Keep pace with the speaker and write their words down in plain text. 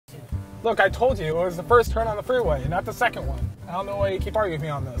Look, I told you it was the first turn on the freeway, not the second one. I don't know why you keep arguing with me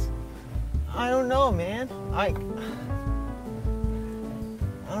on this. I don't know, man. I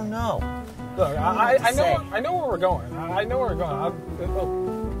don't know. Look, I know where we're going. I know where we're going. I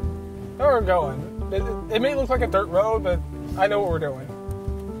know where we're going. It may look like a dirt road, but I know what we're doing.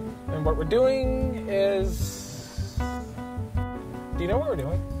 And what we're doing is... Do you know what we're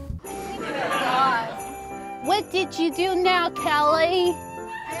doing? What did you do now, Kelly?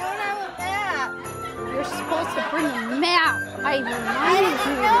 I don't have a map. You're supposed to bring a map. I reminded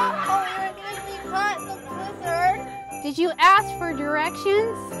you. Oh, you're going to be caught in the blizzard. Did you ask for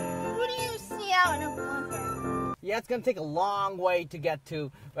directions? Who do you see out in a blizzard? Yeah, it's gonna take a long way to get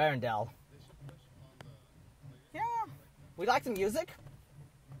to Arendelle. Yeah. Would you like some music?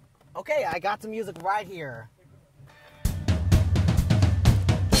 Okay, I got some music right here.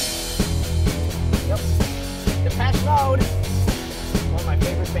 Yep. Depeche Mode. One of my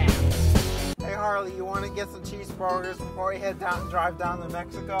favorite bands. Hey Harley, you want to get some cheeseburgers before we head down and drive down to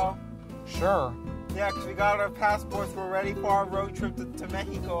Mexico? Sure. Yeah, because we got our passports. We're ready for our road trip to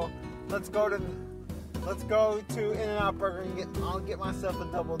Mexico. Let's go to In-N-Out Burger and I'll get myself a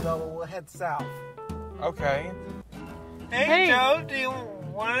double-double. We'll head south. Okay. Hey Joe, do you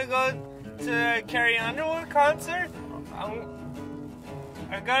want to go to Carrie Underwood concert?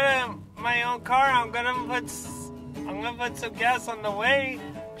 I got my own car. I'm gonna put some gas on the way.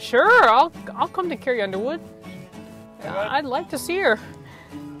 Sure, I'll come to Carrie Underwood. I'd like to see her.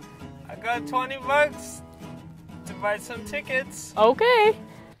 I got $20 to buy some tickets. Okay.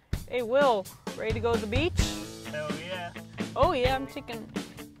 Hey Will, ready to go to the beach? Hell yeah. Oh yeah, I'm taking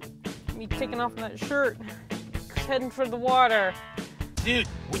off that shirt. Heading for the water. Dude,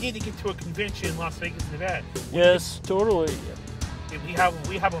 we need to get to a convention in Las Vegas, Nevada. Yes, totally. We have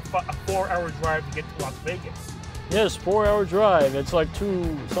a 4-hour drive to get to Las Vegas. Yes, 4-hour drive. It's like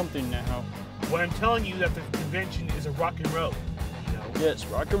 2 something now. What I'm telling you that the convention is a rock and roll. You know? Yes,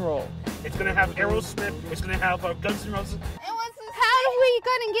 rock and roll. It's gonna have Aerosmith. It's gonna have Guns N' Roses. How are we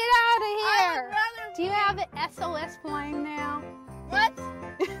gonna get out of here? Do you have an SOS plane now? What?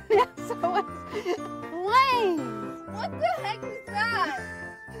 SOS plane. What the heck is that?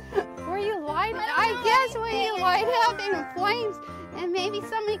 Where you light? I guess when you light up in the flames, and maybe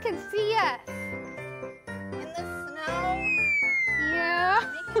somebody can see us. In the snow? Yeah.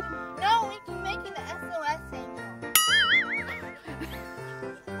 No, we can make an SOS angel.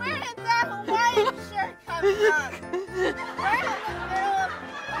 Where did that Hawaiian shirt come from? We're in the middle of...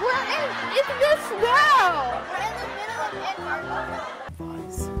 It's the snow! We're in the middle of Antarctica.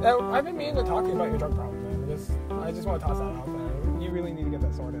 I've been meaning to talk to you about your drug problem, man. I just want to toss that out there. You really need to get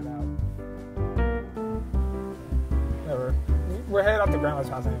that sorted out. Whatever. We're headed up to Grandma's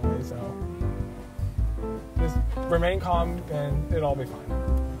house anyway, so just remain calm and it'll all be fine.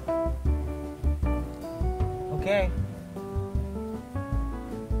 Okay.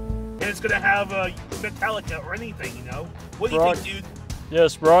 And it's gonna have Metallica or anything, you know? What do you think, dude?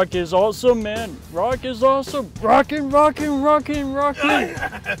 Yes, rock is awesome, man. Rock is awesome. Rockin', rockin', rockin', rockin'.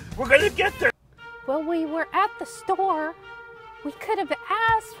 We're gonna get there. Well, we were at the store. We could have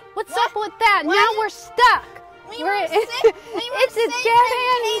asked. What's up with that? Why now we're stuck. It's a dead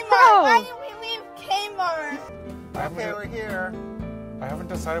end Why road. did we leave Kmart? Okay, we're here. I haven't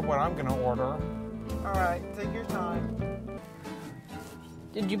decided what I'm gonna order. All right, take your time.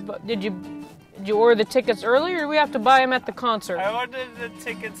 Did you order the tickets early, or do we have to buy them at the concert? I ordered the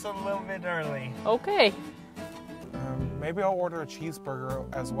tickets a little bit early. Okay. Maybe I'll order a cheeseburger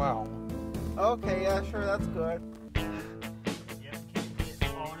as well. Okay, yeah, sure, that's good. Yep,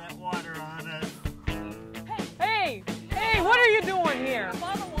 get all that water on us. Hey, what are you doing here?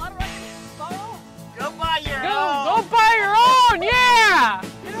 Go buy your Go buy your own, yeah!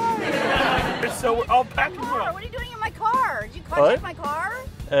 So we're all packed and What are you doing in my car? Did you What? contact my car?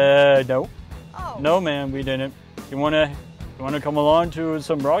 No. Oh. No, man, we didn't. You wanna come along to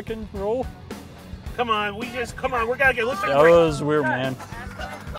some rock and roll? Come on, we gotta get. Looks like That was weird, man.